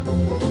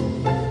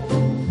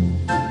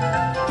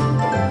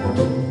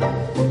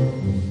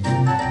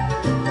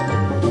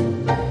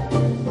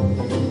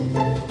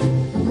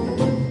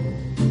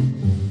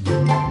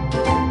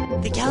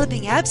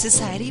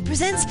Society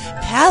presents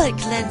Palate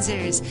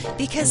Cleansers,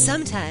 because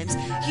sometimes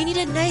you need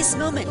a nice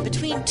moment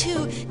between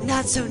two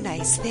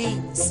not-so-nice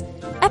things.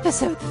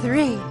 Episode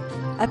 3,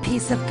 a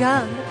piece of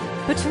gum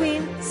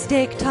between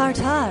steak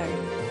tartare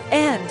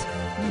and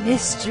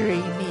mystery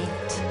meat.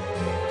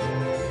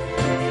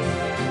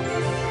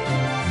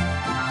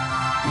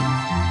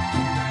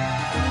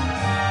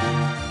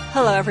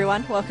 Hello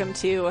everyone, welcome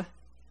to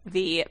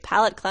the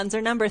Palate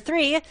Cleanser number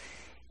 3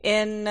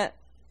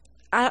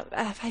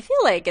 I feel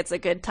like it's a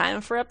good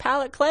time for a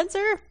palate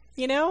cleanser,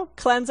 you know?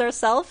 Cleanse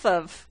ourselves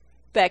of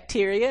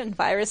bacteria and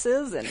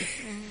viruses and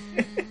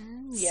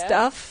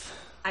stuff.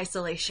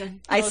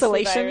 Isolation.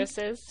 Mostly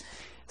viruses.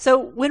 So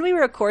when we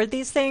record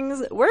these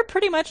things, we're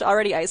pretty much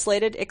already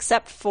isolated,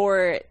 except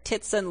for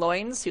Tits and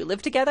Loins, who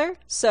live together.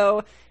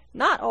 So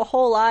not a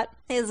whole lot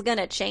is going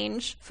to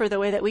change for the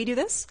way that we do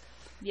this.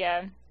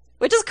 Yeah.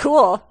 Which is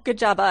cool. Good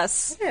job,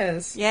 us. It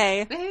is.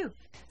 Yay. Woohoo.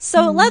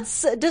 So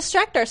let's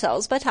distract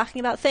ourselves by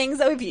talking about things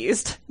that we've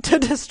used to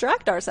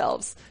distract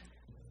ourselves.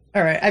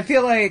 All right. I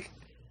feel like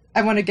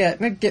I want to get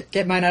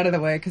mine out of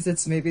the way because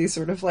it's maybe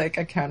sort of like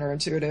a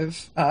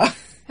counterintuitive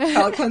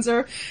palate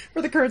cleanser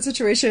for the current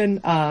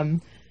situation.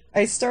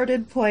 I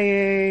started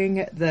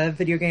playing the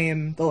video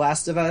game The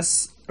Last of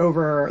Us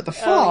over the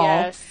fall.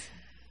 Oh,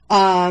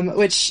 yes.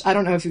 Which I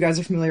don't know if you guys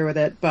are familiar with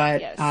it, but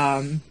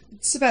Yes.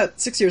 It's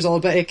about 6 years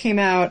old, but it came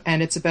out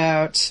and it's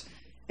about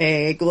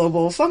a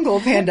global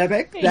fungal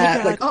pandemic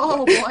that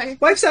Oh boy.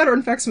 wipes out or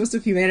infects most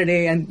of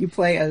humanity, and you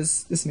play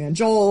as this man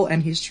Joel,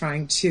 and he's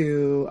trying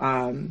to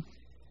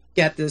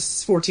get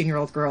this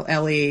 14-year-old girl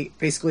Ellie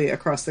basically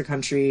across the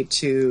country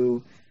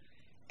to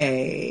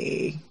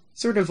a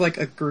sort of like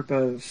a group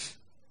of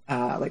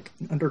like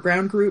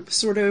underground group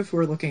sort of who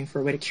are looking for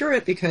a way to cure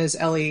it because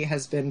Ellie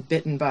has been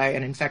bitten by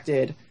an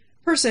infected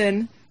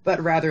person. But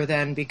rather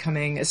than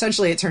becoming,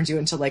 essentially it turns you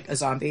into like a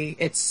zombie.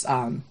 It's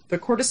the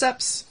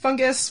cordyceps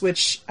fungus,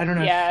 which I don't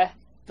know,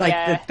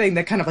 the thing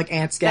that kind of like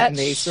ants get and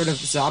they sort of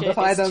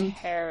zombify them.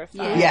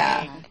 Terrifying.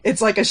 Yeah.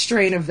 It's like a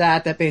strain of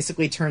that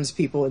basically turns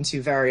people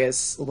into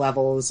various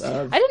levels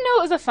of I didn't know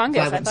it was a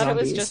fungus. I violent thought it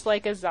was zombies. just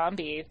like a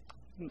zombie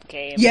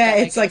game. Yeah, But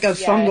I it's like a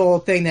guess,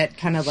 fungal thing that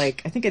kind of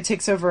like, I think it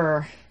takes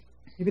over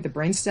maybe the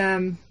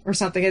brainstem or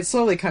something. It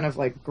slowly kind of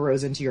like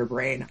grows into your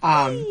brain.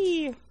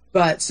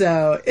 But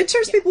so it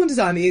turns people into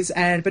zombies,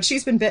 but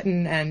she's been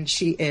bitten and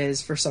she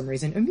is for some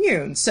reason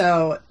immune.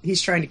 So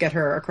he's trying to get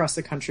her across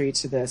the country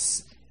to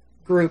this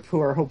group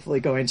who are hopefully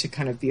going to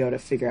kind of be able to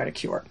figure out a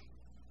cure.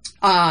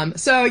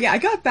 So yeah, I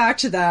got back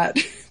to that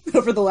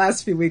over the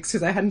last few weeks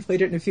because I hadn't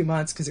played it in a few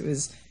months because it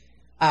was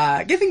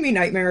giving me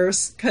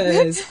nightmares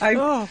because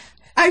I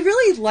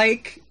really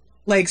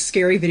like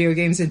scary video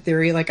games in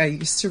theory. Like I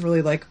used to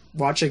really like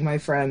watching my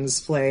friends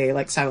play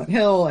like Silent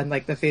Hill and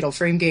like the Fatal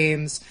Frame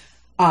games.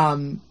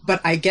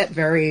 But I get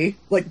very,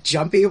 like,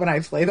 jumpy when I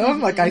play them.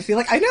 Like, I feel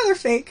like, I know they're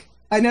fake.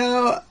 I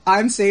know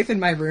I'm safe in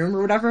my room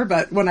or whatever,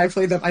 but when I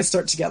play them, I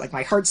start to get, like,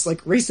 my heart's, like,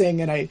 racing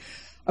and I'm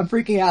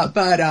freaking out.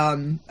 But,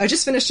 I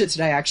just finished it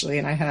today, actually,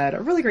 and I had a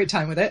really great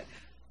time with it.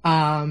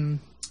 And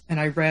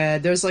I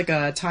read, there's, like,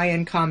 a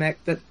tie-in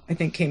comic that I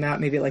think came out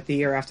maybe, like, the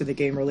year after the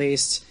game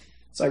released.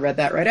 So I read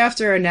that right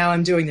after, and now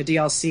I'm doing the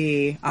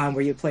DLC,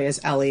 where you play as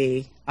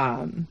Ellie,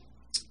 and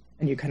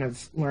you kind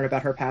of learn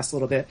about her past a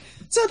little bit.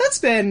 So that's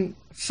been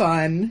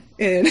fun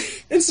in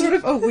sort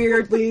of a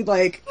weirdly,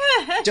 like,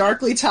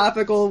 darkly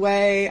topical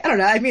way. I don't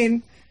know. I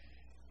mean,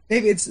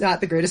 maybe it's not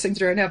the greatest thing to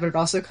do right now, but it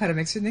also kind of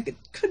makes me think it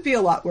could be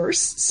a lot worse.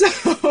 So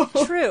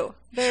True.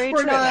 Very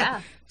we're true.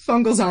 not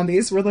fungal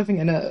zombies. We're living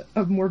in a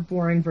more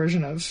boring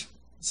version of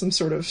some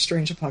sort of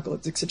strange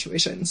apocalyptic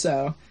situation.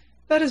 So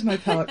that is my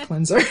palate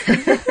cleanser.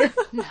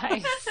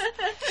 Nice.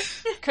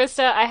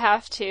 Krista, I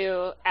have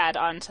to add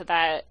on to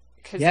that.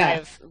 Because I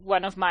have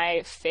one of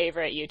my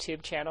favorite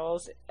YouTube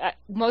channels.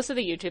 Most of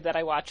the YouTube that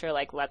I watch are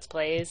like Let's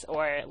Plays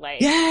or like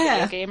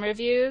video game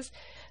reviews.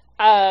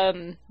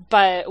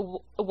 But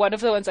one of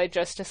the ones I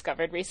just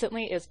discovered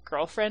recently is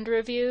Girlfriend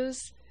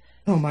Reviews.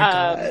 Oh my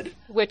God.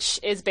 Which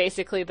is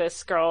basically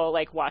this girl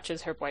like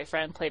watches her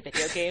boyfriend play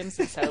video games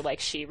and so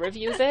like she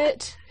reviews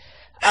it.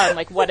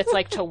 Like what it's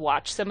like to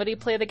watch somebody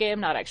play the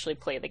game, not actually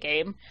play the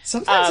game.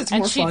 Sometimes it's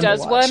more and she fun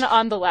does to watch. one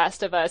on The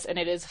Last of Us, and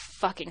it is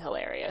fucking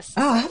hilarious.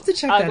 Oh, I have to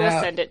check that out. I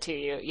will send it to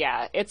you.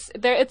 Yeah, it's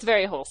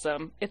very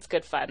wholesome. It's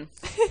good fun.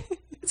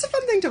 It's a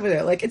fun thing to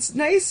do. Like, it's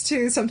nice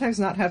to sometimes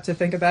not have to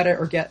think about it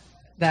or get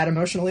that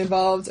emotionally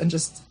involved and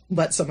just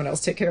let someone else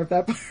take care of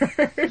that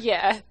part.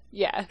 Yeah.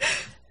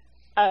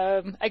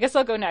 I guess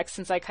I'll go next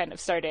since I kind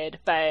of started.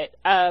 But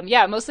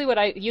mostly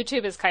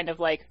YouTube is kind of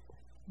like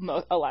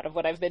a lot of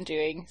what I've been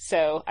doing.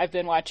 So I've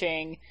been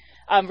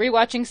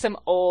rewatching some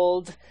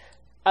old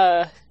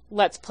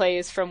Let's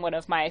Plays from one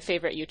of my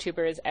favorite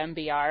YouTubers,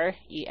 MBR,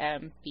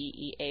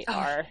 EMBEAR.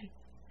 Oh,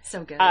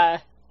 so good.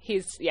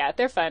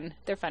 They're fun.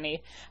 They're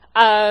funny.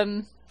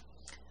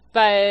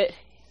 But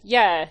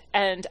yeah,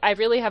 and I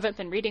really haven't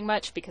been reading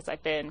much because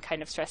I've been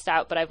kind of stressed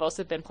out, but I've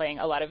also been playing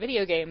a lot of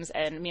video games,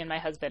 and me and my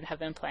husband have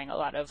been playing a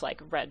lot of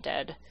like Red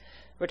Dead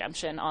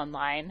Redemption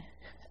online.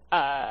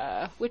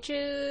 which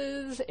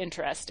is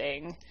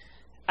interesting.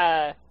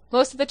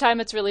 Most of the time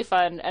it's really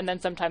fun, and then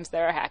sometimes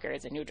there are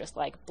hackers and you just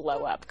like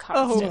blow up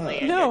constantly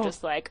and you're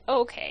just like,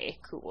 okay,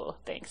 cool,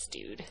 thanks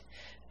dude.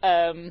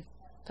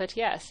 But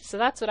yes, so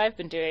that's what I've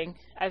been doing.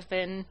 I've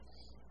been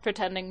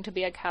pretending to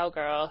be a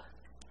cowgirl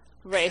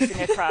racing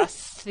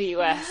across the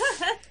US.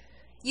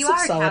 You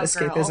are a solid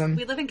cowgirl. escapism.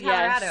 We live in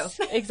Colorado. Yes,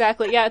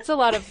 exactly. Yeah, it's a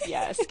lot of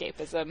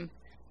escapism.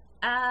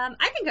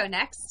 I can go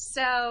next.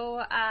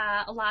 So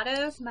a lot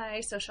of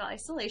my social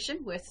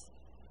isolation with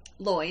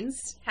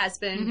loins has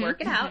been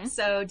working out.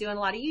 So doing a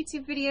lot of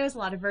YouTube videos, a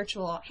lot of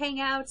virtual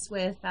hangouts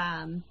with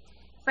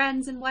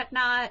friends and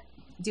whatnot.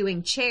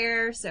 Doing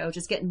chair, so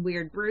just getting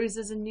weird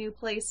bruises in new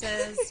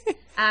places.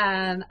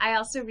 I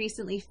also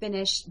recently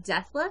finished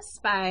Deathless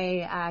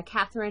by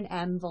Catherine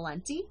M.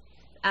 Valenti.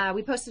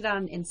 We posted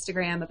on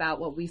Instagram about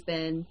what we've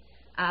been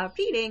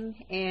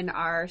reading in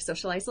our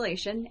social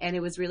isolation, and it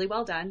was really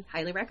well done.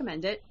 Highly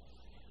recommend it.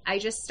 I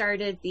just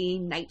started The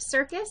Night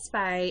Circus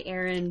by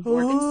Erin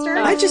Morgenstern.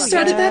 I just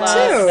started that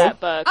love too. that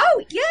book.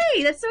 Oh,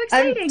 yay! That's so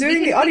exciting. I'm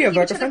doing the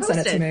audiobook. A friend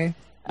sent it to me.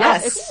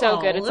 Yes, Yes. it's so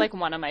good. It's Cool. like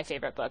one of my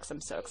favorite books.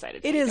 I'm so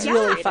excited. It is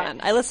really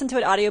fun. I listened to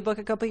an audiobook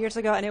a couple years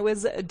ago, and it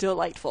was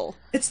delightful.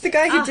 It's the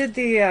guy who did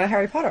the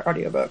Harry Potter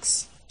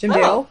audiobooks. Jim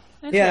Dale.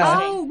 Yeah.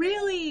 Oh,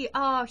 really?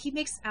 Oh, he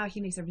makes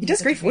everything. He does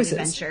such great a voices.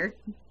 Adventure.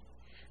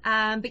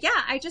 But yeah,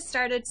 I just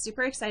started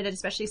super excited,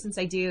 especially since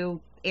I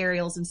do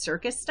aerials and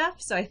circus stuff.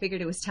 So I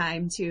figured it was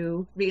time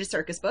to read a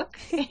circus book.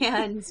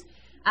 And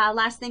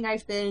last thing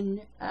I've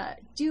been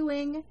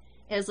doing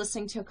is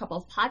listening to a couple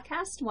of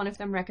podcasts. One of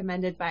them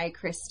recommended by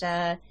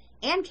Krista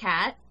and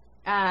Kat.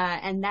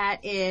 And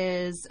that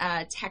is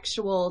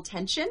Textual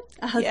Tension.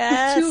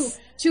 Yes.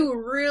 Two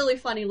really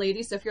funny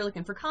ladies. So if you're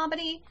looking for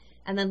comedy.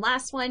 And then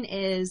last one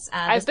is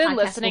I've This been Podcast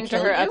listening Will to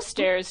Kill her You.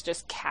 upstairs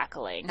just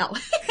cackling. Oh,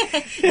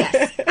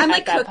 yes. I'm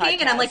like that cooking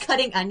and I'm like podcast.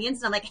 cutting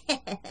onions and I'm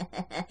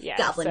like, Yeah,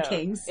 Goblin so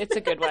Kings. It's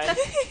a good one.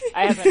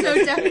 I haven't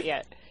listened to it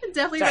yet.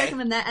 Definitely Sorry.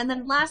 recommend that. And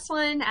then last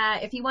one,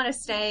 if you want to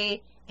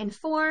stay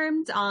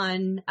informed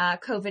on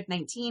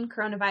COVID-19,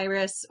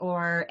 coronavirus,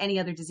 or any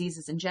other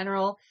diseases in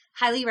general,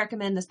 highly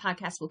recommend This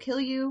Podcast Will Kill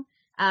You.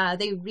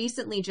 They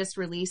recently just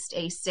released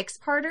a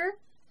 6-parter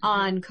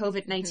on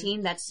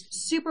COVID-19 that's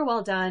super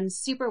well done,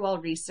 super well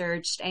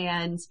researched,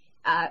 and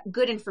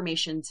good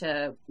information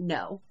to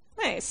know.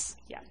 Nice.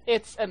 Yeah,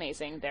 it's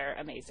amazing. They're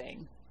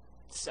amazing.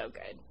 So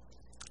good.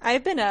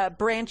 I've been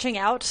branching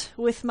out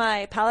with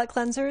my palate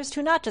cleansers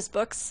to not just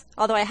books,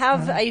 although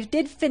I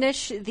did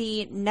finish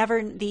the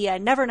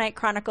Nevernight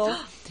Chronicle,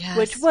 Yes.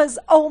 which was,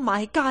 oh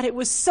my god, it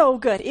was so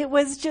good. It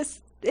was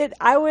just,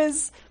 I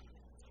was,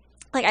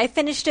 like, I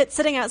finished it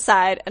sitting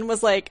outside and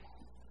was like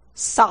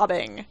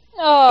sobbing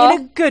Oh,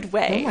 in a good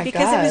way, Oh my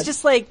because it was God.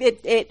 just like,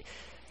 it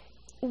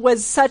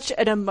was such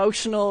an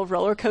emotional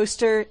roller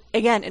coaster,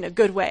 again, in a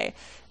good way,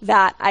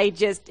 that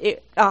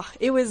it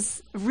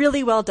was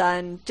really well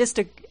done.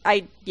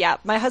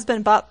 My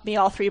husband bought me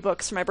all 3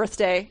 books for my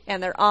birthday,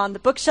 and they're on the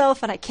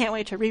bookshelf, and I can't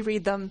wait to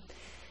reread them.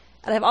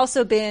 And I've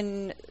also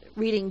been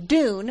reading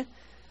Dune,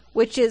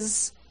 which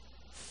is,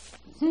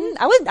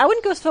 I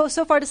wouldn't go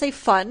so far to say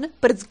fun,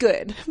 but it's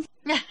good.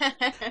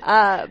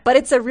 But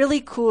it's a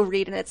really cool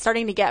read, and it's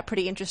starting to get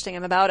pretty interesting.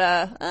 I'm about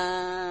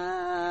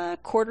a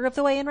quarter of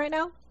the way in right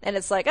now, and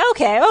it's like,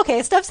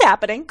 okay, stuff's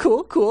happening.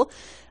 Cool.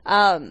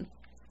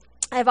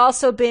 I've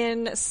also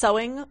been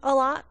sewing a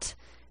lot,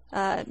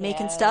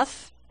 making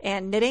stuff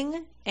and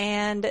knitting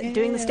and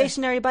doing the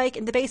stationary bike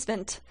in the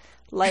basement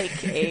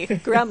like a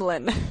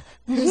gremlin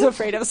who's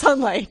afraid of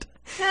sunlight.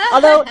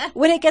 Although,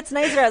 when it gets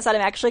nicer outside,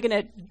 I'm actually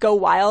going to go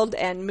wild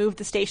and move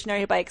the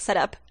stationary bike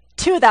setup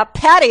to the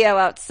patio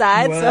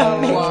outside.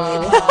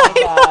 Whoa.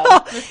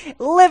 So,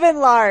 living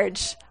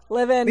large.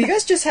 But you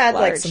guys just had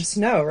like large. some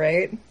snow,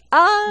 right?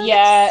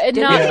 yeah,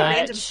 did not we?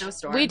 Random much.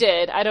 snowstorm. We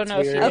did. I don't know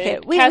if Weird. you Okay,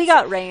 did. we Kat's-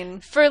 got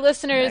rain. For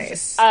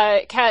listeners,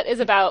 Nice. Kat is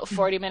about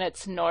 40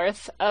 minutes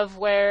north of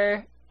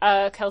where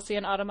Kelsey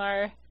and Autumn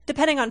are.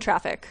 Depending on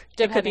traffic,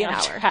 it could be Depending an on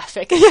hour.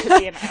 traffic, it could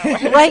be an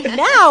hour. Right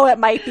now, it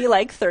might be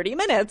like 30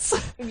 minutes.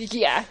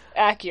 Yeah,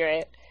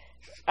 accurate.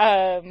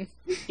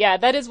 Yeah,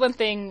 that is one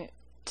thing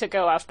to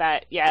go off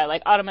that. Yeah,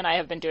 like Autumn and I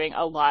have been doing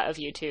a lot of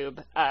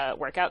YouTube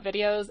workout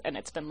videos, and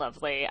it's been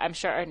lovely. I'm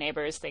sure our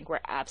neighbors think we're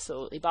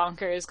absolutely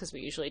bonkers because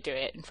we usually do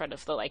it in front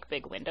of the like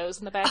big windows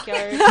in the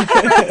backyard.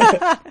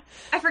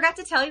 I forgot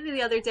to tell you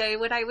the other day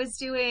when I was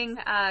doing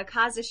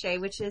Kazushi,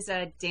 which is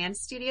a dance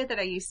studio that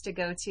I used to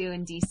go to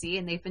in DC,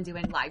 and they've been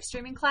doing live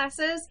streaming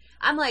classes.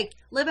 I'm like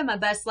living my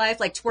best life,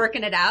 like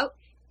twerking it out.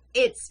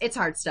 It's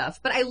hard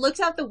stuff. But I looked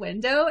out the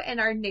window, and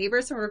our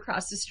neighbors from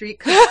across the street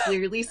could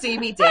clearly see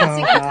me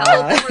dancing. Oh, And all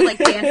of them God. were like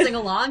dancing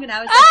along, and I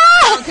was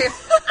like,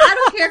 I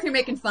don't care if you're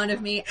making fun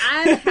of me.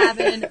 I'm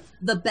having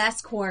the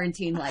best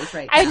quarantine life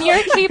right now. And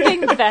you're keeping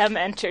them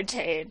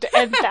entertained,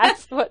 and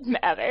that's what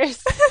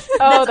matters.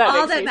 Oh, That's that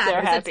all makes that me matters.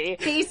 so happy.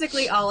 That's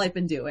basically all I've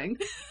been doing.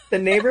 The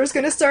neighbor's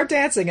gonna start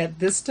dancing at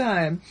this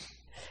time.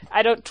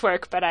 I don't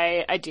twerk, but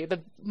I do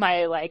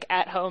my like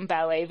at home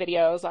ballet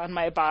videos on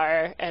my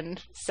bar,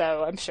 and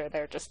so I'm sure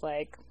they're just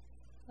like,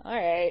 all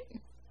right.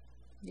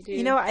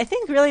 You know, I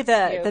think really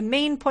the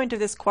main point of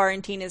this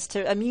quarantine is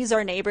to amuse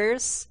our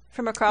neighbors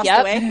from across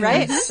the way,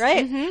 right?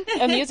 Right?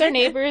 Mm-hmm. Amuse our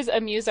neighbors,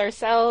 amuse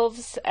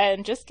ourselves,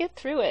 and just get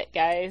through it,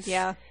 guys.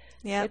 Yeah.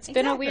 Yeah. It's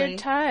been a weird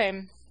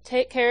time.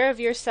 Take care of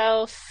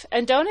yourself,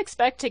 and don't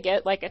expect to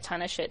get, like, a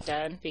ton of shit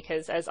done,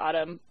 because as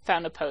Autumn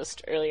found a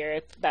post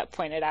earlier that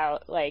pointed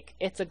out, like,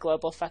 it's a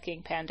global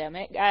fucking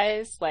pandemic,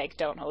 guys. Like,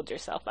 don't hold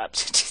yourself up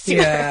to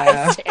super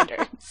high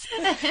standards.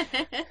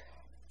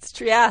 It's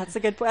true. Yeah, that's a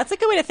good point. That's a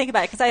good way to think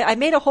about it, because I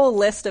made a whole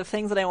list of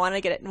things that I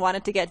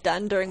wanted to get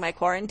done during my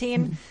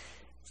quarantine.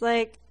 It's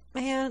like,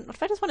 man, what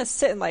if I just want to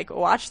sit and, like,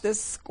 watch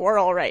this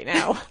squirrel right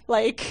now?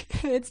 Like,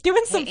 it's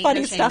doing some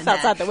funny stuff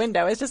outside the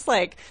window. It's just,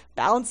 like,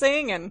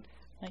 bouncing and...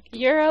 Like,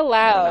 you're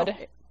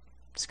allowed.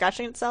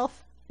 Scratching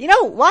itself. You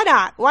know, why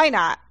not? Why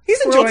not?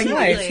 He's enjoying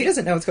life. He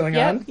doesn't know what's going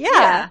on.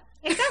 Yeah.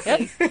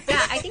 Exactly.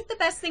 Yeah, I think the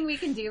best thing we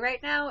can do right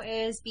now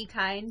is be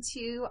kind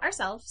to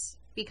ourselves,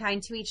 be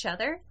kind to each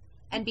other,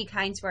 and be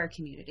kind to our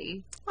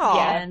community. Aww.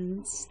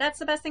 And that's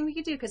the best thing we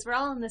could do, because we're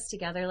all in this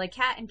together. Like,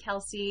 Kat and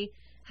Kelsey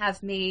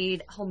have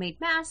made homemade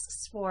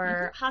masks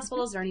for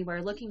hospitals or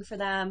anywhere looking for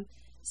them.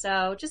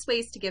 So just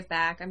ways to give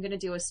back. I'm going to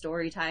do a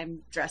story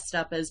time dressed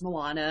up as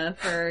Moana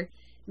for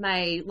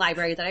my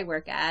library that I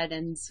work at,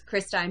 and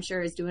Krista, I'm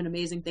sure, is doing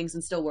amazing things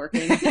and still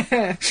working.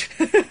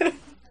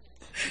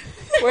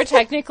 We're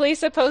technically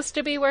supposed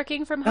to be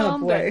working from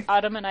home, but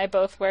Autumn and I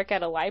both work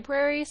at a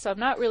library, so I'm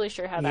not really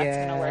sure how that's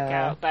going to work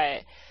out.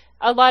 But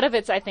a lot of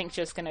it's, I think,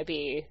 just going to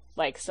be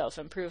like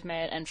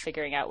self-improvement and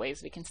figuring out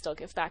ways we can still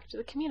give back to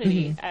the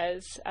community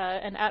as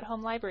an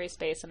at-home library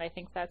space, and I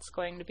think that's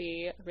going to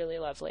be really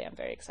lovely. I'm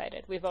very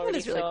excited. We've already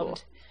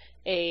filmed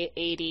a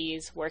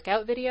 80s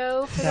workout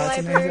video for the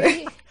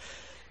library.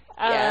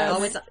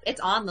 It's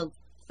on the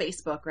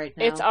Facebook right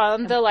now. It's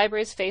on the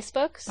library's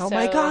Facebook. Oh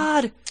my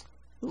god!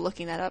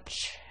 Looking that up.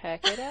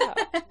 Check it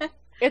out.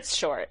 It's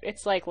short.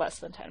 It's like less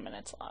than 10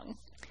 minutes long.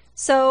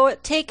 So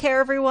take care,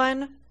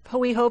 everyone.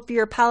 We hope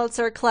your palates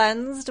are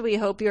cleansed. We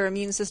hope your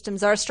immune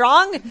systems are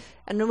strong.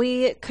 And when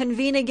we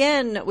convene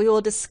again, we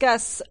will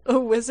discuss A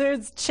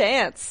Wizard's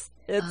Chance.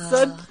 It's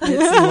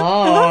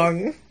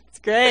long. It's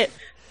great.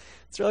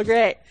 It's real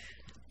great.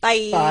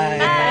 Bye. Bye.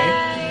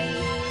 Bye.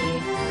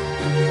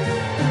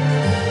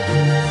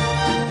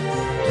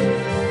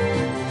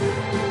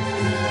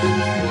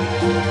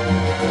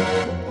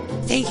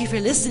 Thank you for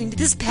listening to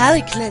this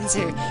palate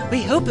cleanser.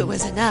 We hope it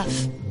was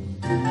enough.